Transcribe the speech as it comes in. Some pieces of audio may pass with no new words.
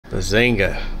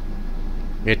Bazinga.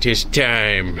 It is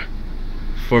time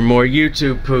for more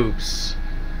YouTube poops.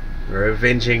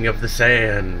 Revenging of the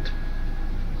Sand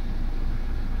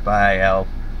by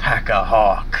Alpaca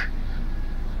Hawk.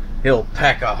 He'll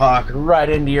pack a hawk right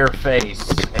into your face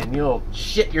and you'll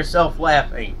shit yourself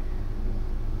laughing.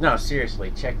 No,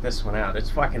 seriously, check this one out.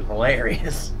 It's fucking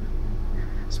hilarious.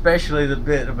 Especially the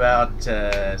bit about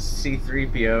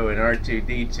C-3PO and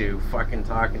R2-D2 fucking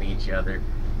talking to each other.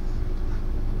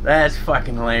 That's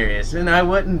fucking hilarious. And I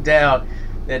wouldn't doubt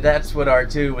that that's what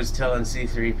R2 was telling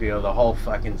C-3PO the whole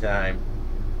fucking time.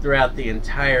 Throughout the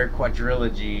entire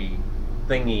quadrilogy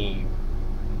thingy.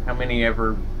 How many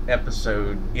ever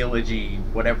episode, illogy,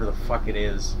 whatever the fuck it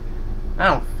is. I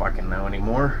don't fucking know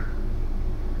anymore.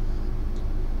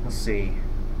 Let's see.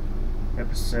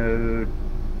 Episode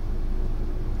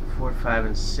 4, 5,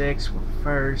 and 6 were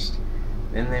first.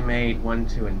 Then they made 1,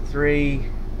 2, and 3.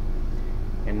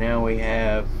 And now we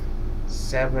have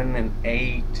 7 and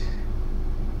 8.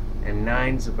 And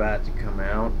 9's about to come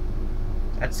out.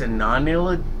 That's a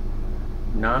non-illogy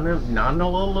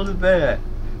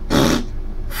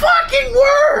fucking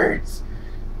words!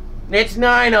 It's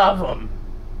 9 of them.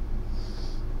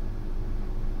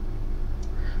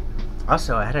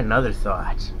 Also, I had another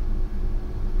thought.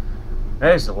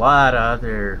 There's a lot of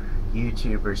other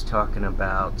YouTubers talking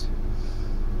about,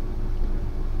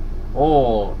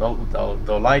 oh,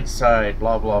 the light side,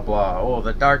 blah blah blah. Oh,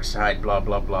 the dark side, blah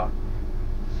blah blah.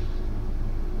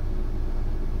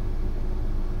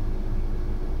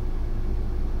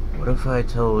 What if I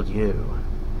told you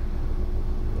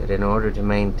that in order to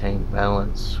maintain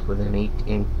balance within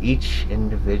each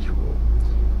individual,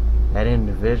 that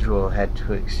individual had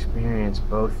to experience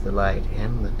both the light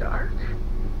and the dark?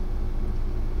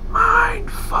 Mind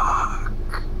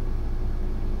fuck.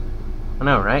 I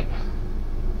know, right?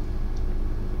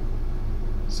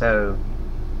 So,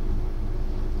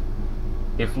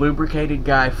 if lubricated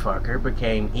guy fucker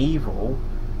became evil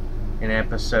in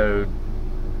episode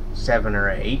 7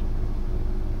 or 8,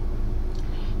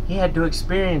 he had to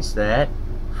experience that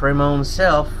for his own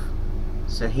self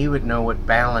so he would know what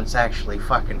balance actually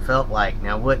fucking felt like,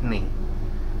 now wouldn't he?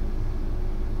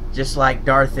 Just like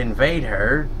Darth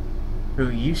Invader, who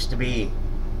used to be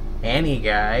Annie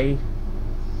guy,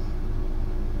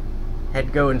 had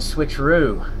to go and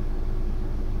switcheroo.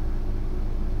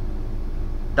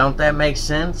 Don't that make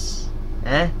sense?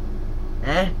 Eh?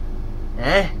 Eh?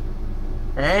 Eh?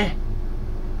 Eh?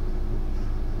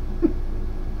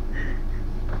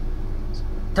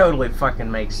 Totally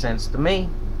fucking makes sense to me.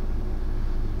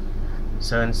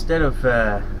 So instead of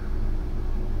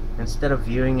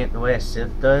viewing it the way a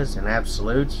Sith does in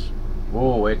absolutes,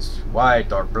 oh, it's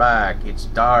white or black, it's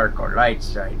dark or light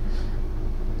side.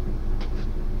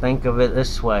 Think of it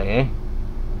this way, eh?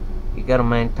 You gotta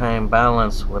maintain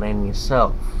balance within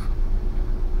yourself.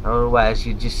 Otherwise,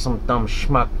 you're just some dumb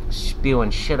schmuck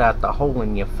spewing shit out the hole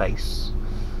in your face.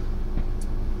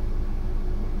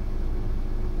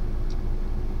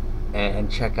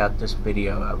 And check out this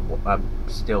video I'm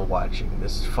still watching.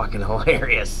 This is fucking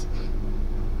hilarious.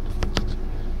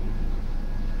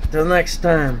 Till next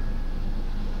time,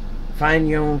 find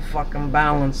your own fucking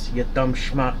balance, you dumb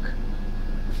schmuck.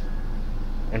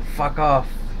 And fuck off.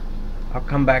 I'll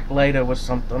come back later with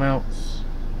something else.